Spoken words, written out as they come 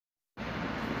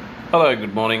Hello,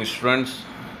 good morning, students.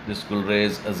 This is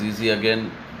Mr.Azizi again.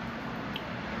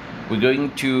 We're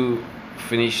going to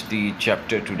finish the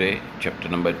chapter today, chapter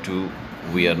number 2.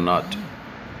 We are not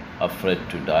afraid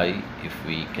to die if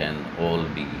we can all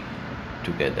be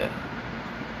together.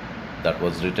 That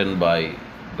was written by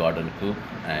Gordon Cook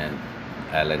and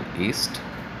Alan East.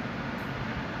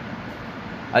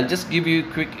 I'll just give you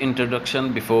a quick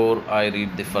introduction before I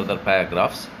read the further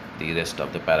paragraphs, the rest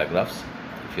of the paragraphs.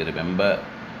 If you remember,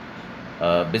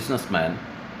 a businessman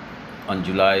on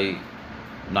July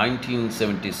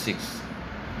 1976,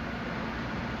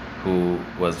 who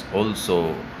was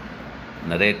also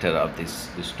narrator of this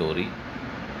story,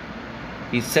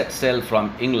 he set sail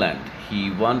from England. He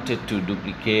wanted to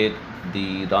duplicate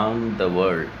the round the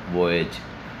world voyage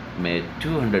made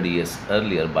 200 years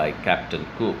earlier by Captain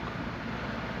Cook.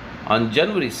 On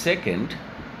January 2nd,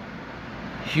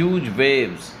 huge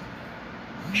waves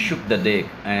shook the deck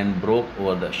and broke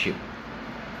over the ship.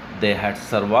 They had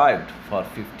survived for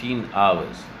 15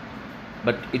 hours,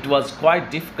 but it was quite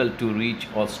difficult to reach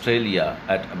Australia.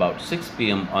 At about 6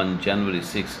 p.m. on January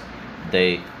 6,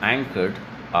 they anchored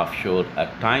offshore a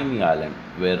tiny island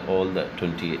where all the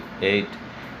 28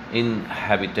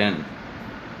 inhabitants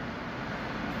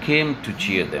came to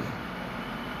cheer them.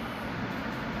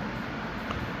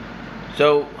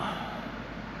 So,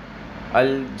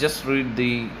 I'll just read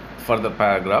the further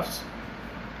paragraphs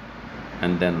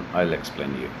and then I'll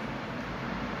explain you.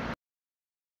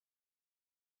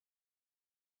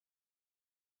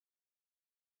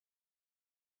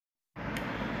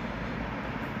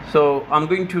 So I'm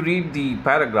going to read the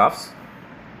paragraphs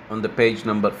on the page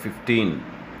number 15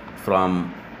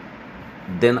 from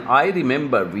Then I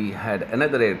remember we had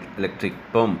another electric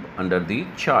pump under the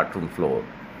chart room floor.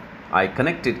 I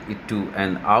connected it to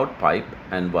an out pipe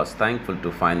and was thankful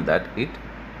to find that it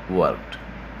worked.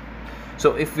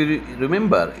 So if we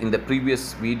remember, in the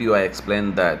previous video I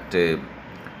explained that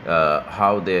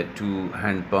how the two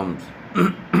hand pumps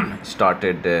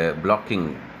started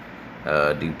blocking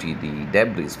due to the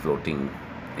debris floating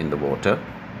in the water,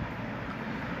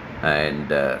 and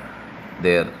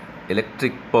their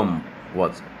electric pump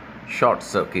was short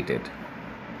circuited.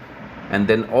 And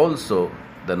then also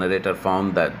the narrator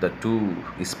found that the two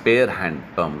spare hand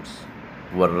pumps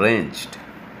were wrenched.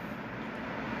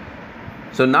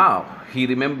 So now he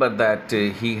remembered that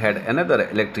he had another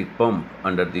electric pump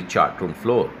under the chart room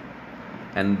floor,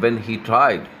 and when he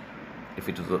tried if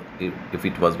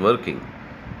it was working,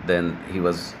 then he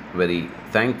was very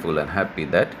thankful and happy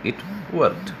that it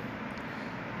worked.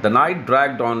 The night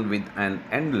dragged on with an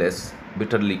endless,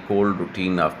 bitterly cold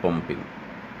routine of pumping,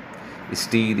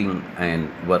 steering and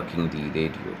working the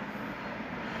radio.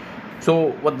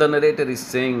 So what the narrator is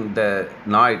saying, the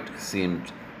night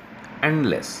seemed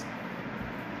endless.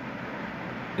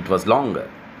 It was longer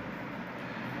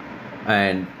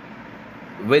and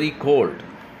very cold.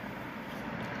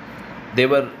 They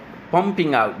were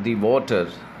pumping out the water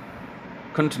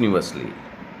continuously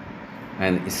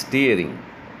and steering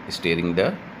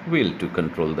the wheel to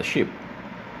control the ship.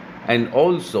 And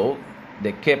also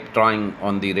they kept trying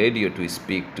on the radio to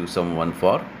speak to someone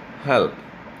for help.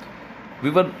 We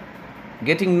were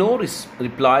getting no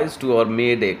replies to our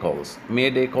mayday calls,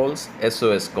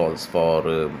 SOS calls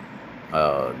for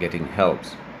getting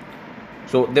helps.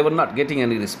 So they were not getting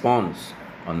any response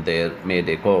on their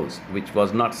mayday calls, which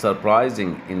was not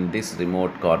surprising in this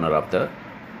remote corner of the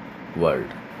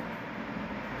world.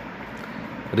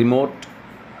 Remote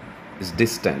is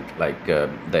distant, like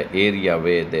the area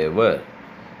where they were.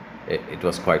 It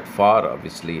was quite far,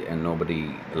 obviously, and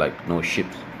nobody, like no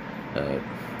ships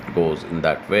goes in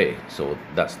that way. So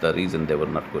that's the reason they were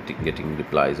not getting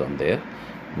replies on their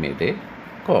mayday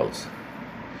calls.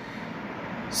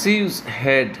 Sieve's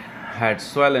head had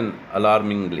swollen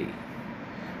alarmingly.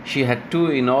 She had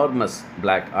two enormous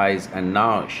black eyes, and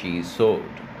now she sewed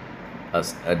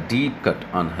us a deep cut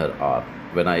on her arm.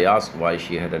 When I asked why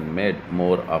she hadn't made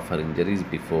more of her injuries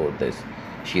before this,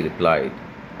 she replied,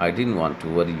 "I didn't want to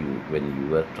worry you when you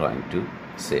were trying to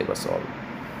save us all."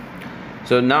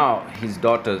 So now his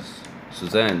daughter's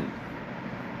Suzanne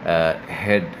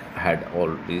head had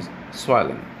already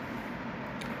swollen,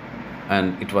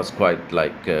 and it was quite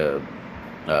like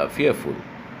fearful.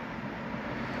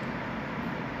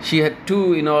 She had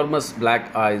two enormous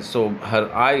black eyes, so her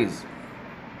eyes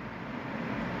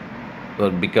were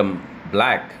become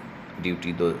black due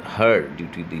to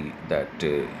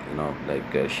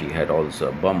she had also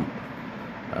a bump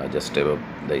just above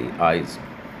the eyes.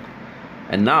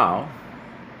 And now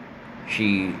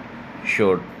she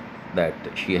showed that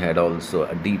she had also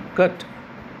a deep cut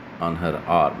on her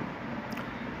arm.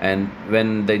 And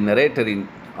when the narrator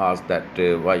asked that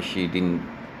why she didn't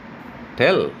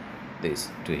tell this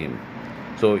to him.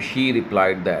 So she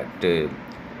replied that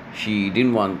she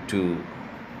didn't want to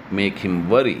make him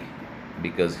worry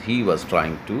because he was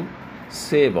trying to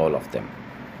save all of them.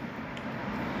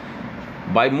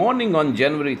 By morning on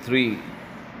January 3,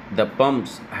 the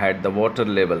pumps had the water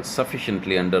level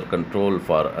sufficiently under control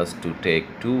for us to take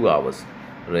 2 hours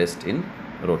rest in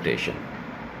rotation.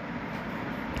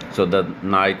 So the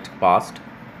night passed,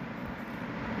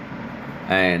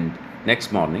 and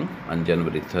next morning on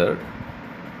January 3rd,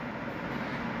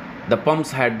 the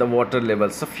pumps had the water level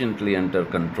sufficiently under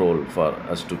control for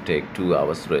us to take 2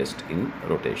 hours rest in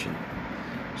rotation.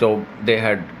 So they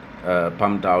had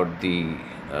pumped out the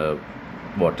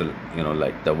water,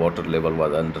 like the water level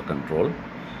was under control,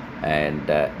 and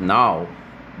now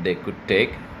they could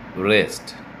take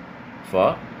rest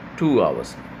for 2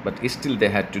 hours, but still they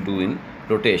had to do in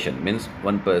rotation, means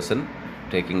one person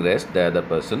taking rest, the other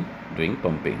person doing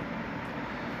pumping.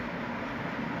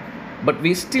 But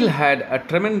we still had a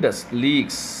tremendous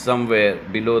leaks somewhere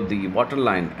below the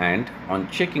waterline, and on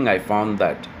checking I found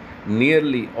that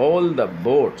nearly all the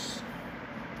boats,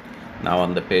 now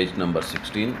on the page number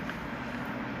 16,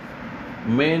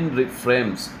 main rib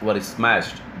frames were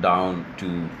smashed down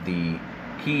to the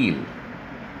keel.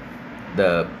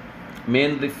 The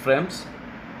main rib frames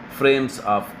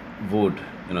of wood,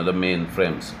 the main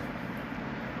frames,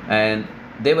 and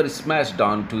they were smashed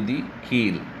down to the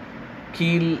keel.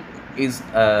 Keel is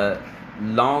a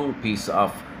long piece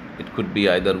of, it could be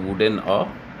either wooden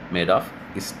or made of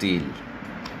steel,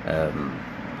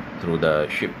 through the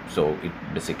ship, so it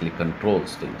basically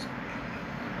controls things.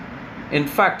 In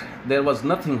fact, there was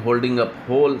nothing holding up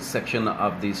whole section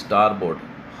of the starboard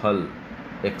hull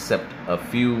except a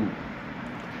few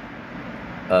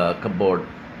cupboard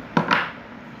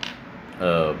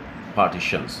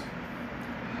partitions.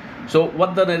 So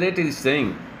what the narrator is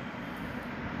saying,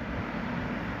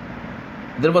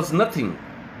 there was nothing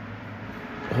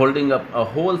holding up a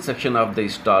whole section of the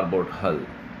starboard hull.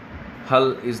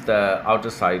 Hull is the outer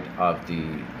side of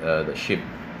the ship,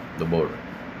 the board,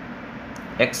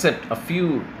 except a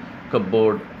few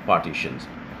cupboard partitions.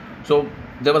 So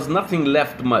there was nothing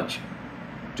left much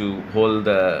to hold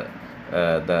the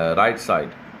right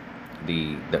side,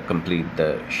 the complete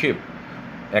the ship,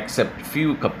 except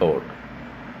few cupboard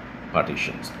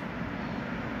partitions.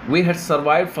 We had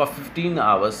survived for 15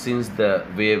 hours since the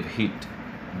wave hit,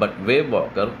 but wave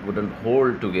walker wouldn't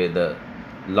hold together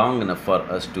long enough for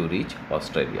us to reach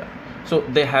Australia. So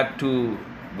they had to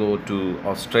go to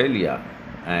Australia,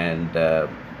 and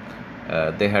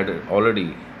they had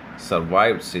already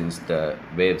survived since the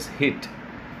waves hit,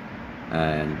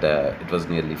 and it was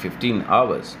nearly 15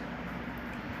 hours.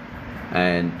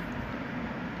 And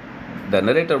the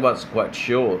narrator was quite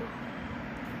sure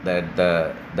that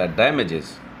the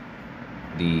damages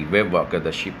the wave walker,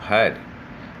 the ship had,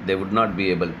 they would not be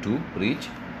able to reach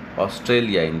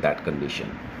Australia in that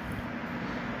condition.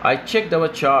 I checked our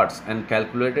charts and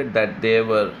calculated that there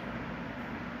were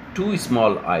 2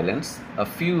 small islands a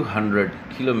few hundred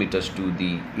kilometers to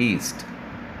the east.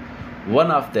 One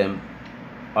of them,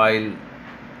 Isle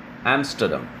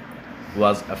Amsterdam,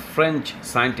 was a French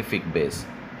scientific base.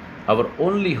 Our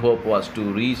only hope was to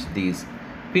reach these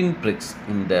pinpricks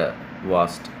in the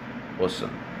vast ocean.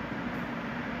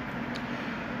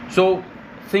 So,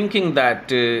 thinking that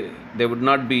they would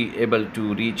not be able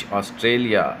to reach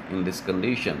Australia in this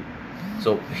condition,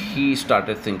 so he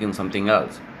started thinking something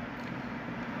else.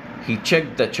 He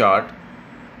checked the chart,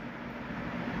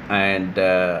 and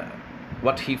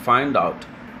what he found out,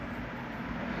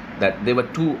 that there were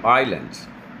 2 islands,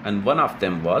 and one of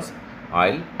them was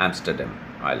Isle Amsterdam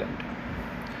Island.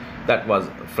 That was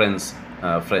French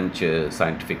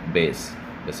scientific base,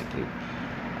 basically,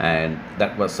 and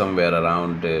that was somewhere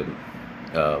around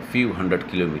a few hundred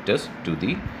kilometers to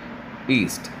the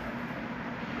east.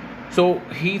 So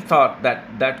he thought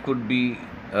that that could be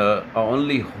our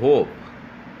only hope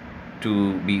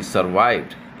to be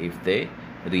survived if they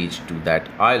reached to that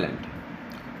island.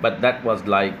 But that was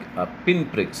like a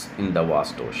pinpricks in the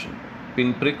vast ocean.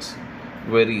 Pinpricks,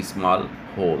 very small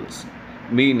holes,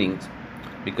 meaning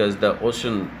because the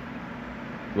ocean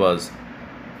was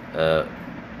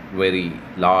very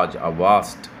large or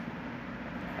vast,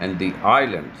 and the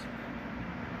islands,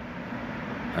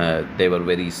 they were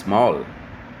very small,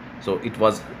 so it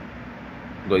was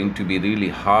going to be really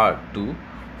hard to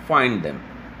find them.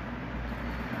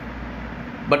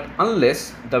 But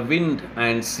unless the wind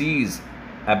and seas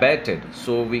abated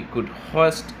so we could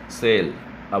hoist sail,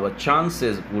 our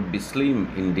chances would be slim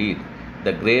indeed.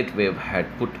 The great wave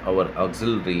had put our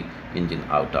auxiliary engine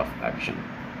out of action.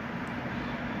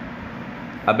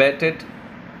 Abated,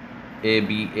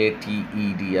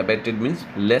 abated, abated means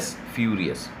less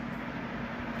furious.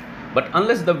 But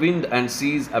unless the wind and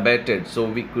seas abated, so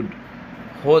we could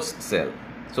host sail.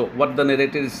 So what the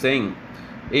narrator is saying,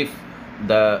 if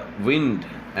the wind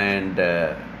and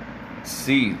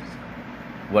seas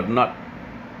were not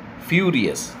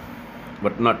furious,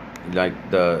 but not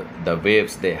like the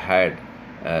waves they had,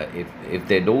 if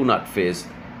they do not face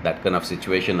that kind of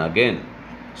situation again,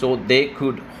 so they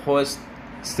could hoist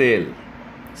sail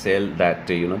that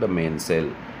the main sail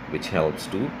which helps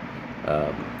to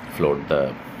float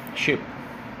the ship.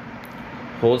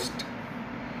 Host,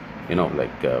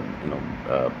 like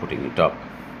putting it up.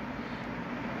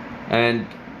 And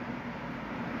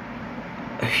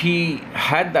he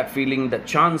had that feeling that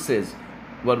chances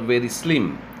were very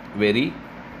slim, very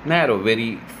narrow,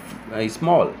 very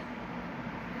small.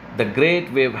 The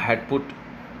great wave had put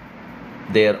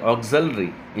their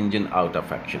auxiliary engine out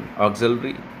of action.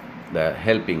 Auxiliary, the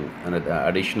helping, the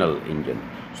additional engine.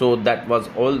 So that was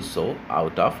also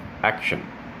out of action.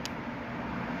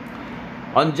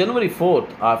 On January 4th,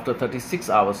 after 36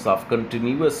 hours of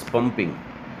continuous pumping,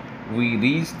 we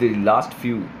reached the last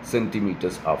few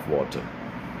centimeters of water.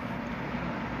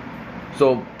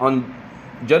 So on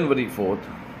January 4th,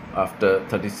 after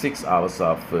 36 hours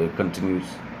of continuous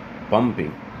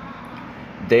pumping,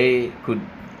 they could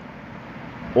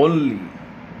only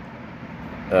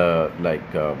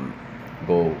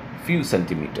go few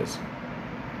centimeters.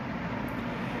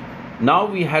 Now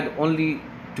we had only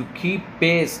to keep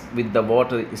pace with the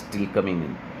water still coming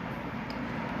in.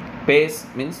 Pace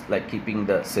means like keeping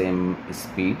the same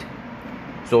speed.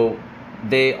 So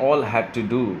they all had to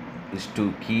do is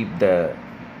to keep the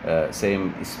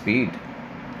same speed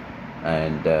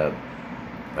and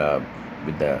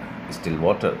with the still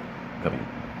water coming.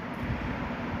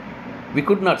 We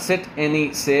could not set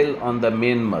any sail on the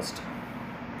mainmast.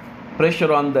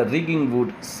 Pressure on the rigging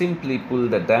would simply pull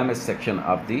the damaged section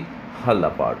of the hull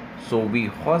apart. So we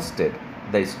hoisted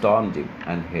the storm jib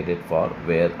and headed for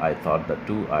where I thought the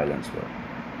two islands were.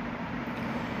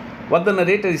 What the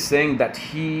narrator is saying, that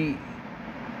he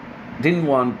didn't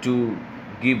want to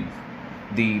give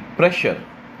the pressure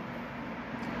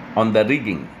on the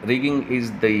rigging. Rigging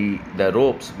is the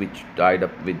ropes which tied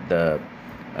up with the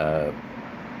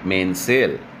main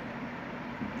sail,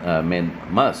 main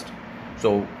mast.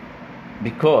 So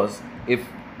because if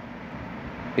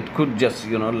it could just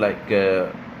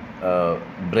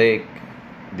break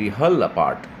the hull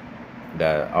apart,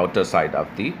 the outer side of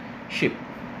the ship.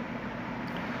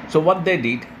 So what they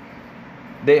did,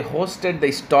 they hoisted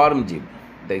the storm jib,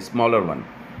 the smaller one,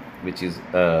 which is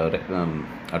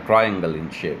a triangle in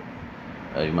shape.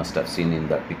 You must have seen in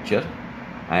that picture.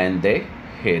 And they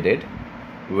headed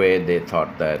where they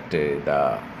thought that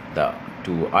the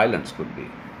two islands could be.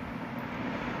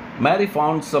 Mary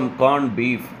found some corned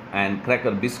beef and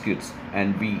cracker biscuits,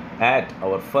 and we ate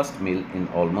our first meal in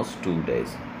almost 2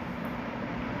 days.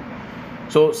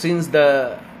 So since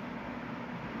the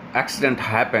accident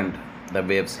happened, the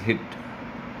waves hit,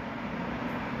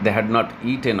 they had not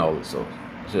eaten also.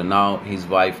 So now his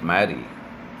wife Mary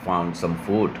found some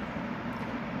food,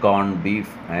 corned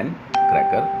beef and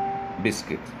cracker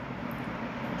biscuits.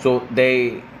 So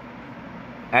they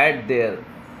had their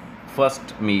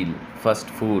first meal, first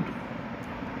food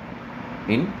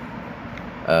in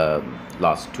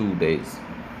last 2 days.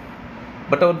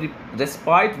 But our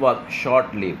respite was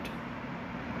short-lived.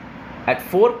 At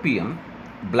 4 p.m.,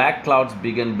 black clouds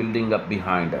began building up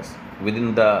behind us.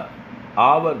 Within the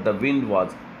hour, the wind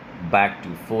was back to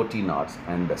 40 knots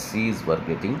and the seas were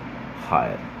getting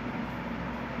higher.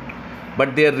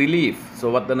 But their relief, so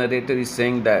what the narrator is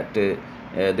saying, that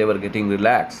they were getting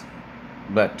relaxed,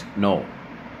 but no.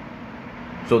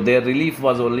 So their relief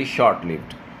was only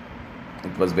short-lived.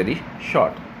 It was very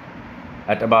short.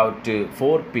 At about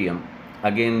 4 p.m.,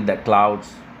 again the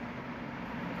clouds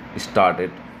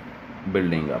started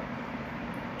building up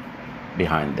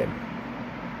behind them.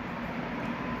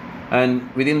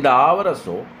 And within the hour or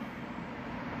so,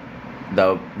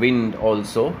 the wind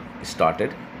also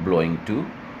started blowing to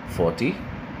 40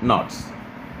 knots.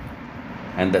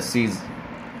 And the seas,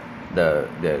 the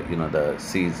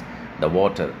seas, the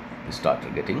water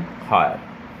started getting higher.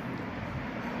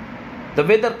 The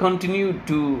weather continued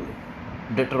to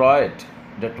deteriorate.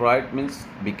 Deteriorate means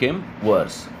became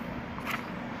worse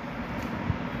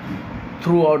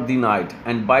throughout the night,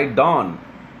 and by dawn,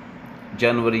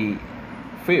 January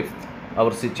 5th,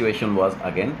 our situation was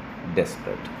again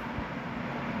desperate.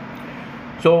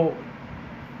 So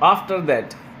after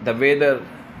that, the weather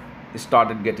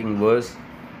started getting worse,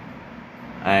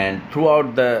 and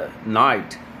throughout the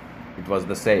night it was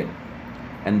the same.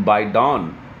 And by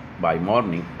dawn, by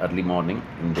morning, early morning,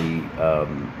 in the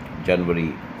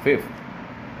January 5th,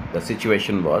 the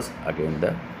situation was again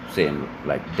the same,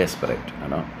 like desperate.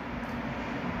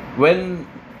 When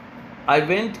I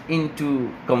went in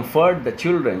to comfort the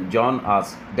children, John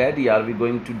asked, "Daddy, are we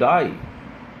going to die?"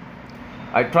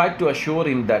 I tried to assure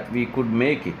him that we could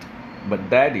make it. "But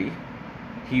Daddy,"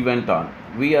 he went on,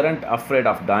 "we aren't afraid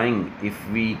of dying if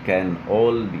we can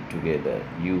all be together,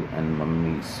 you and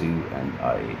Mummy, Sue and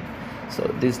I." So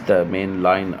this is the main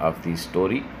line of the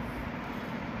story.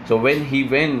 So when he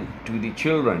went to the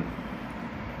children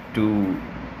to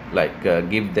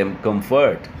give them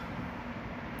comfort,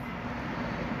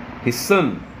 his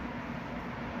son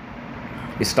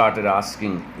started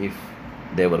asking if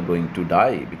they were going to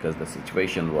die, because the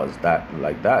situation was that.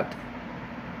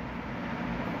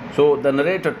 So the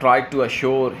narrator tried to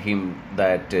assure him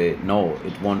that no,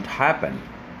 it won't happen.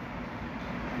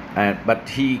 But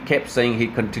he kept saying, he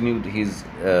continued his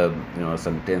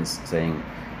sentence saying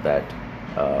that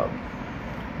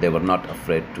they were not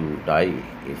afraid to die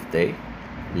if they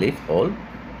live all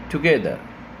together.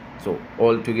 So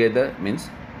all together means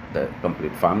the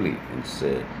complete family, means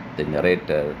the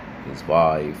narrator, his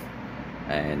wife,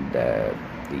 and the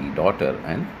daughter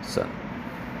and son.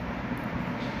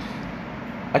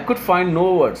 I could find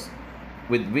no words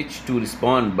with which to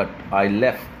respond, but I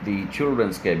left the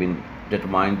children's cabin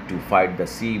determined to fight the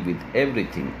sea with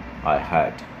everything I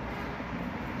had.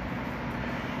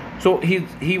 So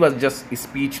he was just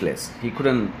speechless. He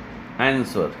couldn't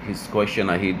answer his question.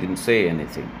 He didn't say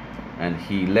anything, and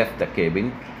he left the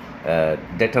cabin,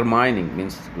 determining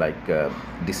means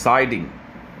deciding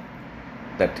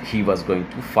that he was going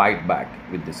to fight back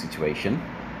with the situation,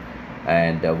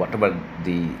 and whatever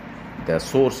the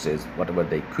sources, whatever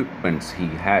the equipments he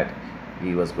had,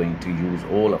 he was going to use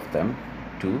all of them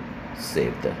to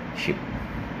save the ship.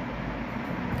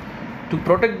 To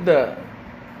protect the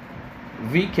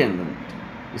weakened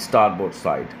starboard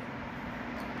side,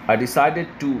 I decided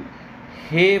to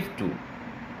have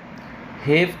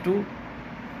to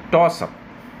toss up.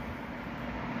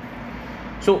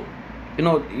 So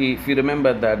if you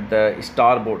remember that the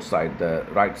starboard side, the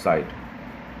right side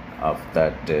of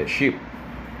that ship,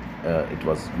 it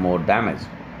was more damaged.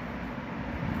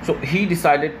 So he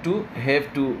decided to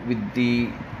have to with the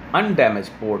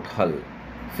undamaged port hull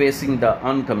facing the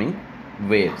oncoming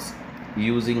waves,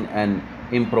 using an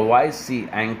improvised sea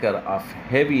anchor of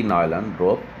heavy nylon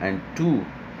rope and two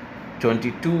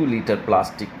 22-liter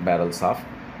plastic barrels of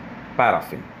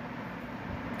paraffin.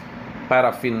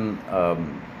 Paraffin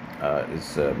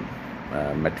is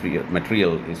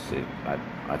material is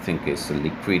I think is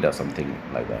liquid or something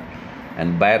like that,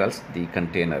 and barrels, the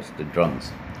containers, the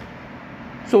drums.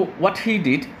 So what he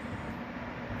did,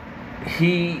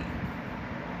 he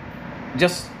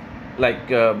just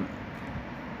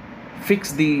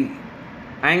fixed the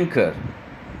anchor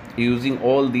using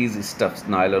all these stuffs,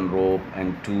 nylon rope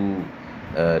and two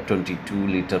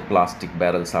 22-liter plastic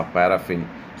barrels of paraffin.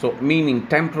 So meaning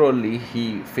temporarily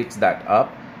he fixed that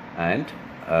up and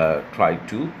tried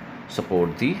to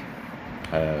support the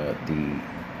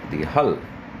hull.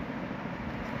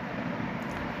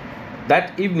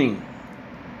 That evening,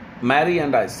 Mary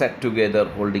and I sat together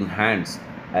holding hands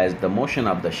as the motion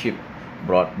of the ship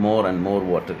brought more and more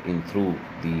water in through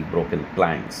the broken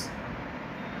planks.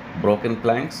 Broken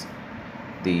planks?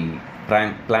 The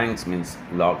planks means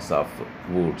logs of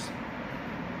woods.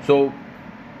 So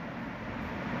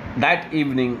that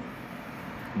evening,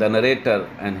 the narrator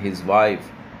and his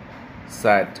wife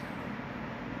sat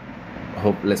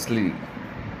hopelessly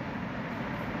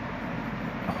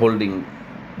holding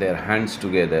their hands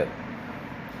together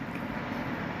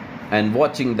and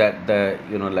watching that the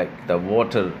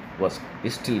water was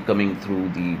still coming through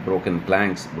the broken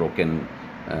planks, broken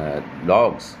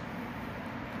logs.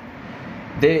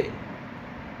 They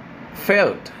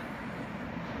thought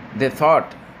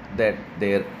that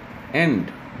their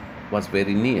end was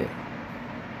very near.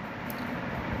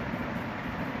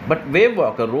 But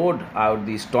Wavewalker rode out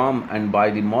the storm, and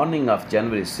by the morning of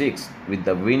January 6, with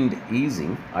the wind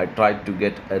easing, I tried to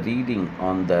get a reading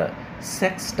on the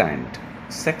sextant.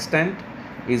 Sextant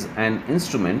is an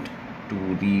instrument to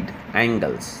read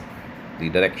angles, the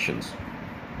directions,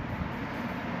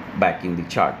 back in the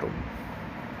chart room.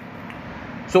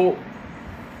 So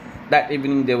that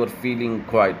evening they were feeling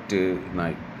quite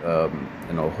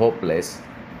hopeless,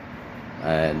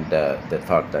 and they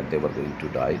thought that they were going to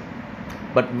die.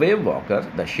 But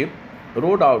Wavewalker, the ship,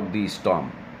 rode out the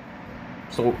storm.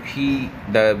 So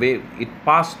the wave, it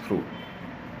passed through,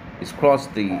 it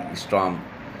crossed the storm,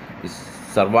 it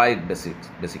survived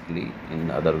basically,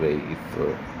 in other way if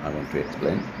I want to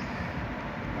explain.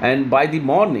 And by the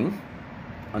morning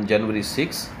on January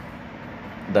 6th,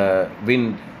 the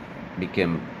wind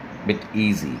became a bit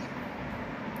easy.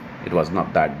 It was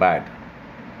not that bad.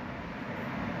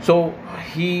 So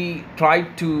he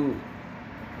tried to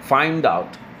find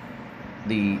out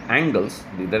the angles,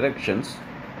 the directions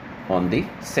on the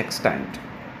sextant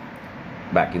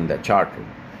back in the chart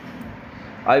room.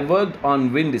 I worked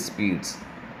on wind speeds,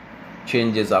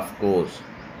 changes of course,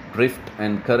 drift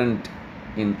and current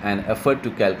in an effort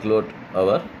to calculate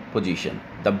our position.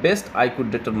 The best I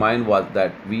could determine was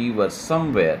that we were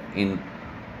somewhere in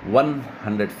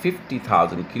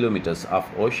 150,000 kilometers of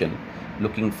ocean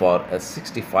looking for a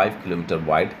 65-kilometer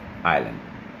wide island.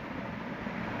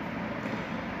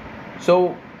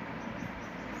 So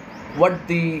what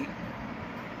the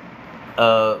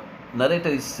narrator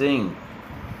is saying,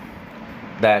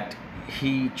 that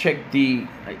he checked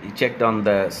on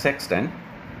the sextant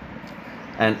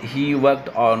and he worked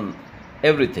on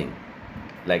everything,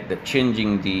 like the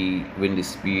changing the wind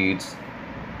speeds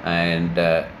and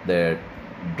the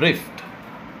drift.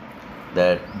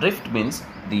 The drift means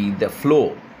the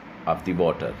flow of the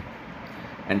water,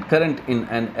 and current in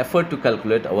an effort to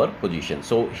calculate our position.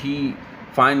 So he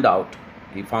found out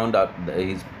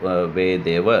his where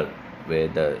they were, where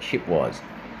the ship was,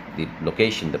 the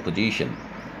location, the position,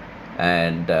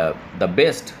 and the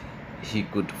best he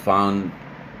could found,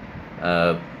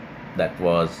 that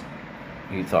was,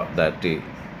 he thought that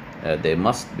they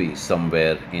must be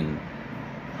somewhere in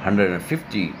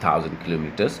 150,000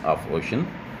 kilometers of ocean,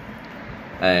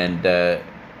 and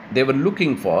they were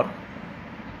looking for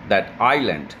that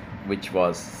island which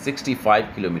was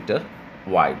 65 kilometer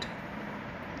wide.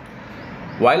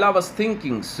 While I was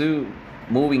thinking, Sue,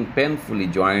 moving painfully,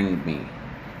 joined me.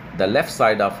 The left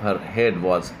side of her head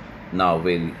was now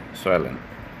very swollen,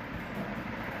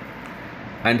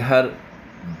 and her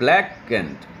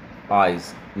blackened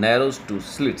eyes narrowed to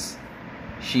slits.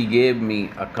 She gave me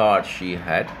a card she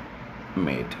had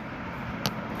made.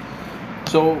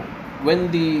 So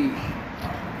when the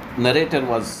narrator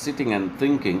was sitting and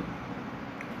thinking,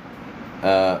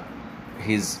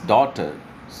 his daughter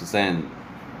Suzanne,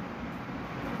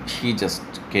 she just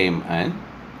came and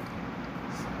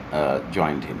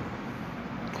joined him.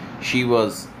 She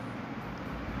was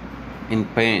in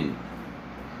pain.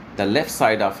 The left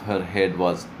side of her head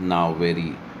was now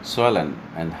very swollen,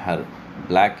 and her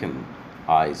blackened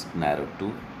eyes narrowed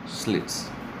to slits.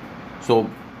 So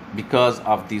because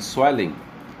of the swelling,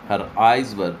 her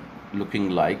eyes were looking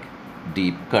like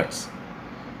deep cuts.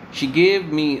 She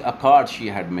gave me a card she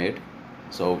had made.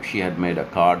 So she had made a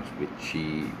card which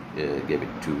she gave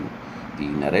it to the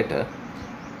narrator.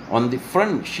 On the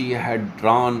front she had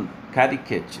drawn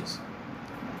caricatures,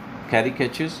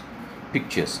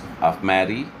 pictures of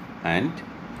Mary and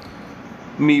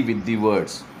me with the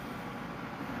words.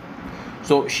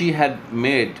 So she had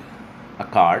made a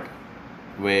card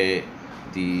where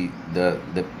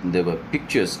there were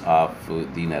pictures of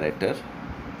the narrator,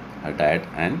 her dad,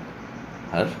 and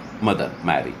her mother,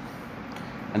 Mary.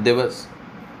 And there was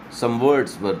some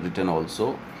words were written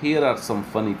also. Here are some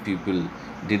funny people.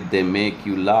 Did they make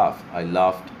you laugh? I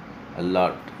laughed a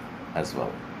lot as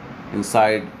well.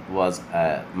 Inside was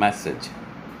a message.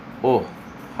 Oh,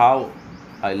 how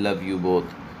I love you both.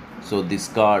 So this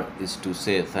card is to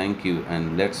say thank you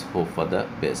and let's hope for the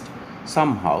best.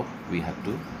 Somehow we have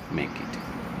to make it.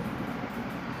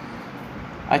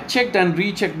 I checked and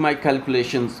rechecked my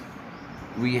calculations.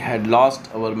 We had lost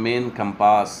our main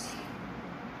compass,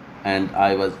 and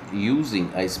I was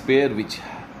using a spare which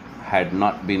had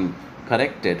not been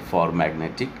corrected for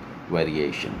magnetic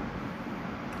variation.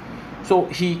 So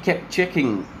he kept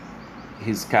checking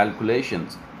his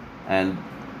calculations, and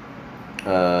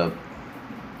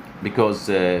because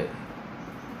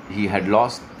he had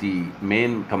lost the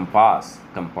main compass.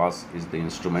 Compass is the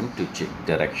instrument to check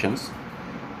directions,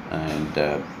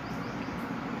 and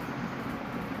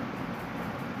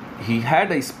he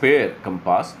had a spare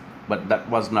compass, but that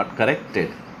was not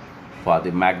corrected for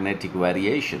the magnetic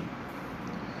variation.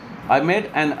 I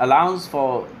made an allowance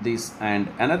for this and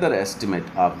another estimate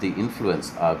of the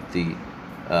influence of the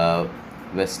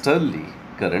westerly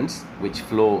currents which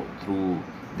flow through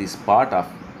this part of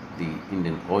the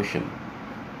Indian Ocean.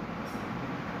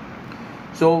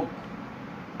 So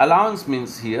allowance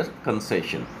means here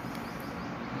concession.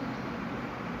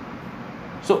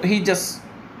 So he just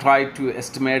tried to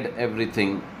estimate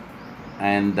everything,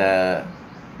 and the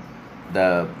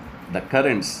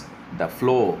currents, the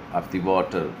flow of the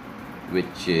water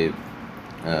which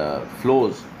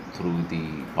flows through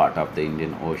the part of the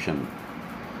Indian Ocean.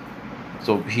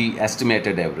 So he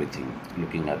estimated everything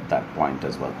looking at that point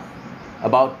as well.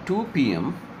 About 2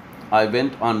 p.m. I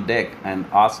went on deck and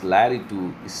asked Larry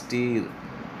to steer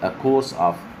a course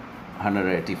of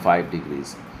 185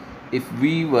 degrees. If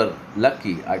we were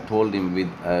lucky, I told him with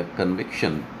a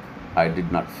conviction I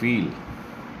did not feel.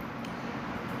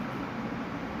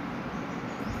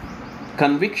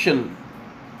 Conviction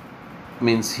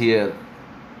means here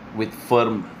with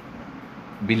firm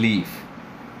belief.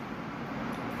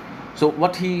 So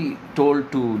what he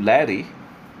told to Larry,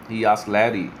 he asked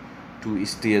Larry to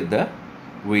steer the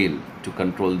wheel to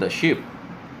control the ship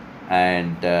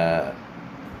and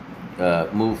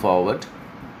move forward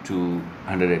to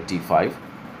 185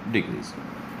 degrees.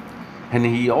 And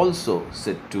he also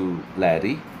said to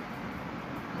Larry,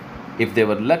 if they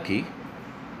were lucky,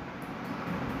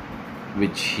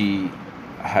 which he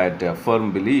had a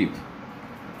firm belief.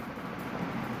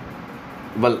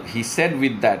 Well, he said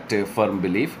with that firm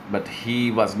belief, but he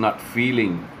was not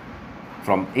feeling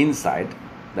from inside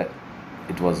that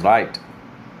it was right.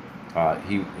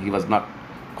 He was not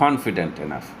confident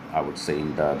enough, I would say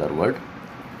in the other word.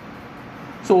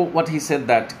 So what he said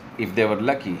that if they were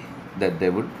lucky, that they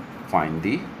would find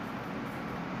the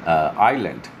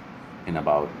island in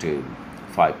about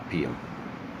 5 p.m.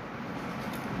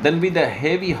 Then with a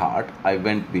heavy heart, I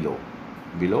went below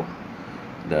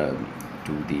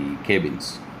to the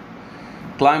cabins.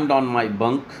 Climbed on my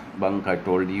bunk I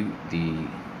told you,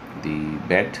 the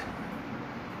bed,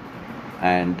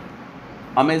 and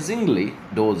amazingly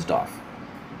dozed off.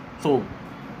 So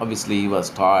obviously he was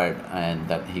tired and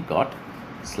that he got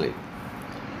sleep.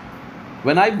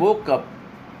 When I woke,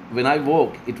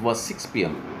 it was 6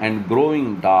 p.m. and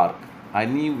growing dark. I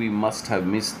knew we must have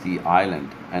missed the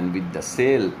island, and with the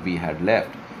sail we had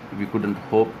left, we couldn't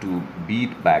hope to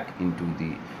beat back into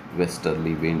the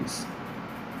westerly winds.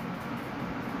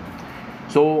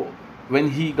 So when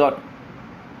he got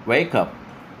wake up,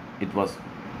 it was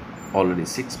already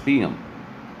 6 p.m.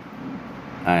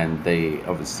 and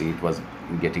obviously it was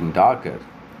getting darker.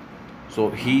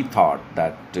 So he thought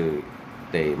that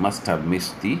they must have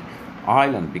missed the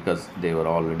island because they were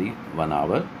already 1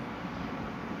 hour.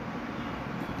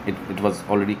 It was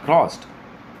already crossed.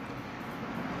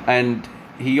 And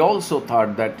he also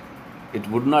thought that it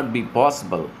would not be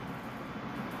possible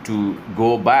to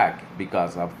go back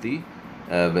because of the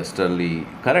westerly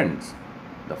currents,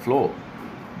 the flow.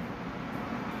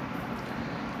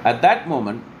 At that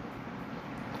moment,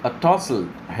 a tousled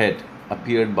head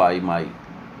appeared by my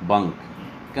bunk.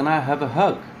 Can I have a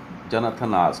hug?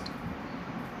 Jonathan asked.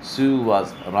 Sue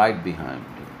was right behind.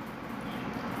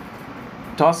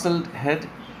 Tousled head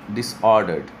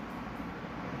disordered,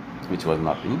 which was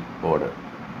not in order.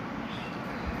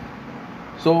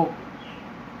 So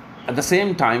at the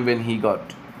same time when he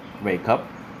got wake up,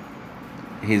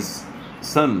 his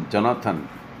son Jonathan,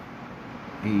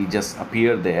 he just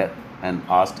appeared there and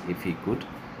asked if he could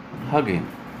hug him.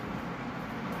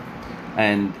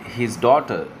 And his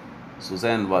daughter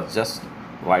Suzanne was just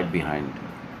right behind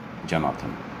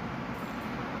Jonathan.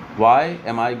 Why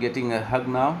am I getting a hug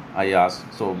now? I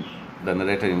asked. So the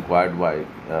narrator inquired why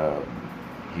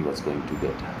he was going to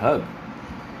get a hug.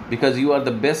 Because you are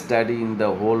the best daddy in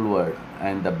the whole world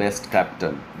and the best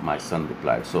captain, my son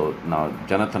replied. So now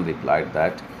Jonathan replied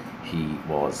that he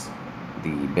was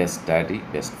the best daddy,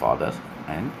 best father,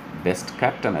 and best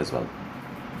captain as well.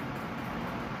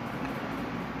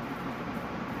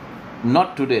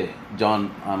 Not today,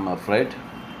 John, I'm afraid.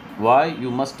 Why,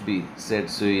 you must be, said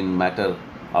Sue in matter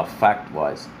of fact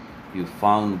voice. You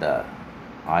found the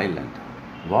island.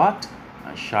 What?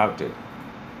 I shouted.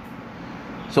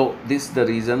 So this is the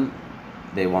reason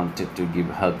they wanted to give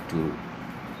hug to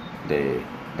their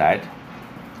dad.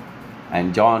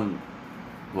 And John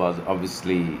was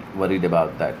obviously worried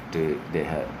about that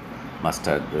they must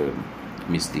have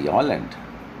missed the island.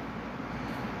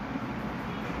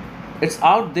 It's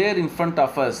out there in front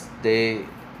of us, they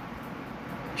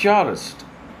charged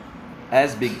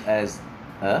as big as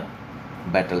a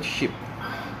battleship.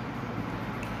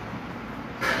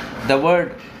 The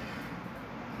word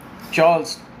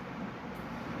Charles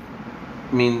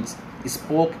means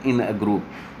spoke in a group,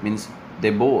 means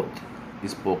they both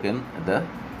spoken at the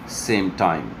same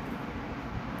time.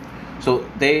 So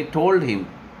they told him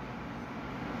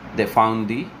they found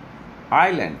the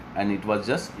island and it was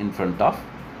just in front of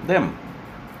them,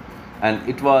 and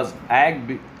it was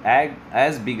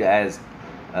as big as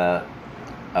a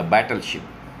battleship.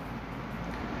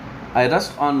 I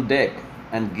rushed on deck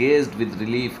and gazed with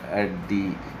relief at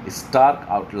the stark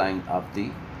outline of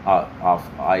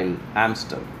Isle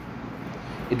Amstel.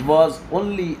 It was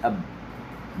only a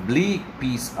bleak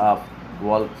piece of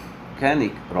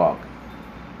volcanic rock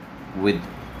with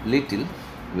little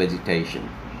vegetation.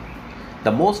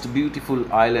 the most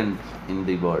beautiful island in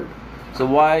the world. So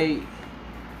why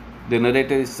the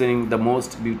narrator is saying the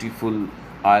most beautiful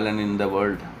island in the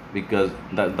world? Because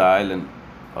the island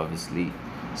obviously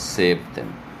saved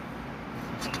them.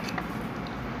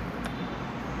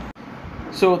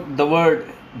 So the word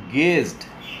gazed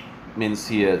means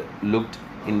here looked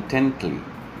intently,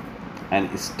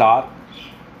 and stark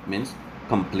means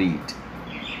complete,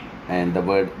 and the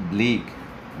word bleak,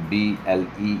 bleak,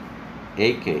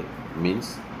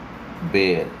 means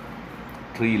bare,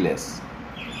 treeless,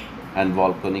 and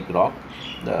volcanic rock,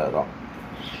 the rock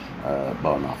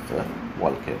born of a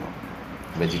volcano,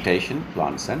 vegetation,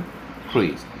 plants, and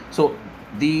trees. So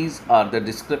these are the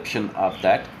description of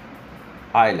that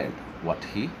island, what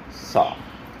he saw.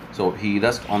 So he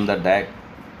rested on the deck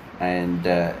and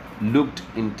looked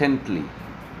intently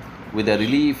with a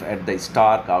relief at the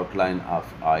stark outline of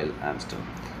Isle Amsterdam.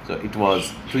 So it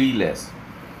was treeless.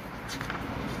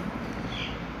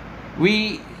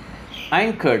 We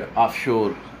anchored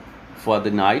offshore for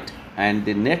the night, and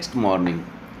the next morning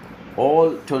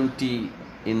all 20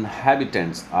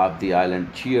 inhabitants of the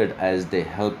island cheered as they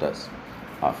helped us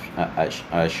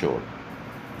ashore.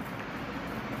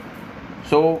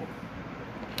 So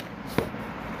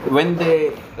when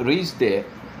they reached there,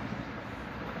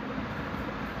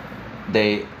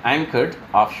 they anchored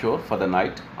offshore for the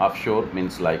night. Offshore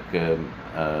means like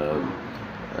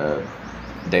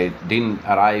they didn't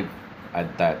arrive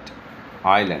at that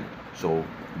island, so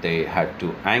they had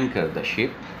to anchor the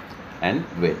ship and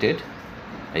waited.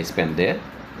 I spent their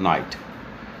night.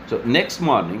 So next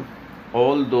morning,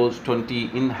 all those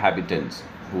 20 inhabitants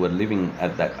who were living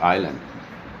at that island,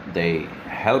 they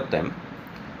helped them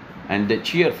and they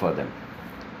cheered for them.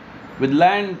 With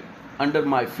land under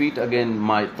my feet again,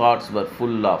 my thoughts were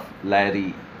full of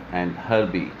Larry and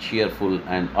Herbie, cheerful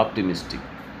and optimistic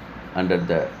under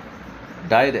the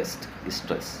direst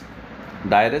stress.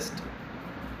 Direst,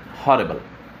 horrible.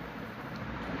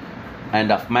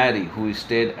 And of Mary, who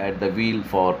stayed at the wheel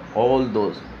for all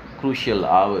those crucial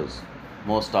hours.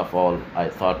 Most of all, I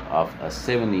thought of a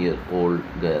 7-year-old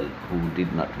girl who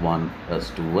did not want us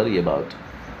to worry about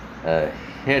a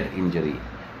head injury,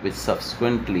 which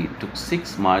subsequently took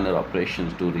 6 minor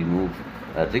operations to remove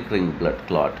a recurring blood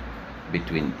clot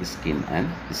between skin and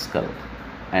skull,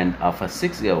 and of a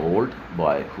 6-year-old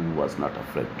boy who was not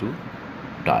afraid to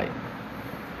die.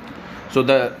 So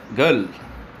the girl,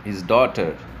 his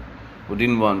daughter, who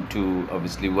didn't want to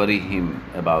obviously worry him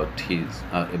about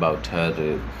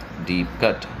her deep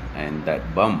cut and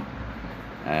that bump,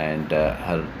 and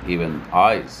her even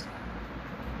eyes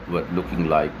were looking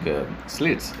like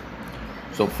slits.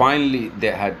 So finally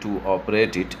they had to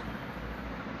operate it,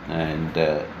 and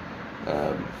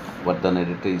what the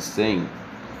narrator is saying,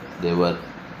 there were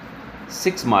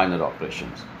 6 minor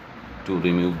operations to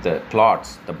remove the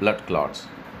clots, the blood clots.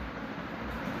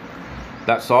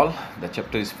 That's all. The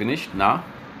chapter is finished now,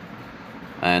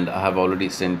 and I have already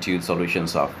sent you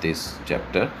solutions of this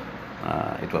chapter.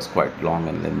 It was quite long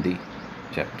and lengthy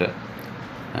chapter,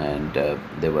 and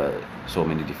there were so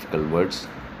many difficult words,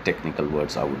 technical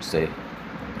words I would say,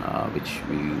 which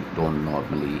we don't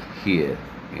normally hear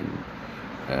in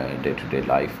day-to-day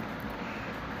life.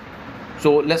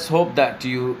 So let's hope that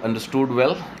you understood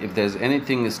well. If there's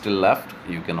anything still left,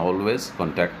 you can always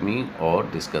contact me or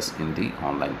discuss in the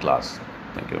online class.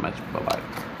 Thank you very much.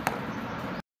 Bye-bye.